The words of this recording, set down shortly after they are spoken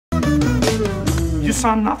You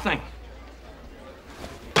saw nothing.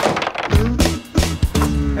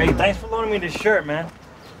 Hey, thanks for loaning me this shirt, man.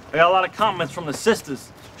 I got a lot of compliments from the sisters.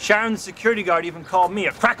 Sharon, the security guard, even called me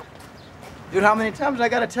a cracker. Dude, how many times I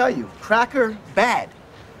gotta tell you? Cracker, bad.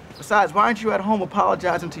 Besides, why aren't you at home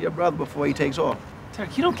apologizing to your brother before he takes off?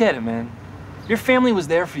 Derek, you don't get it, man. Your family was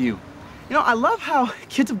there for you. You know, I love how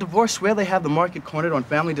kids of divorce swear they have the market cornered on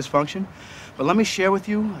family dysfunction. But let me share with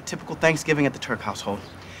you a typical Thanksgiving at the Turk household.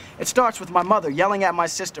 It starts with my mother yelling at my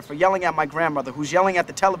sister for yelling at my grandmother, who's yelling at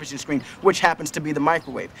the television screen, which happens to be the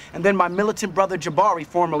microwave. And then my militant brother Jabari,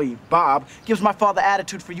 formerly Bob, gives my father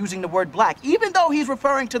attitude for using the word black, even though he's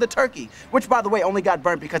referring to the turkey, which, by the way, only got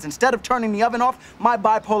burnt because instead of turning the oven off, my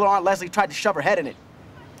bipolar Aunt Leslie tried to shove her head in it.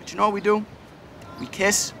 But you know what we do? We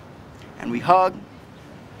kiss, and we hug,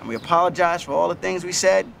 and we apologize for all the things we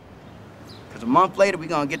said. Because a month later, we're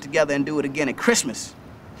gonna get together and do it again at Christmas.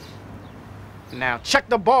 Now, check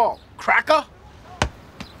the ball, cracker.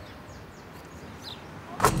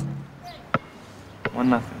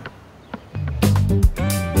 1-0.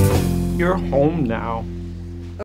 You're home now.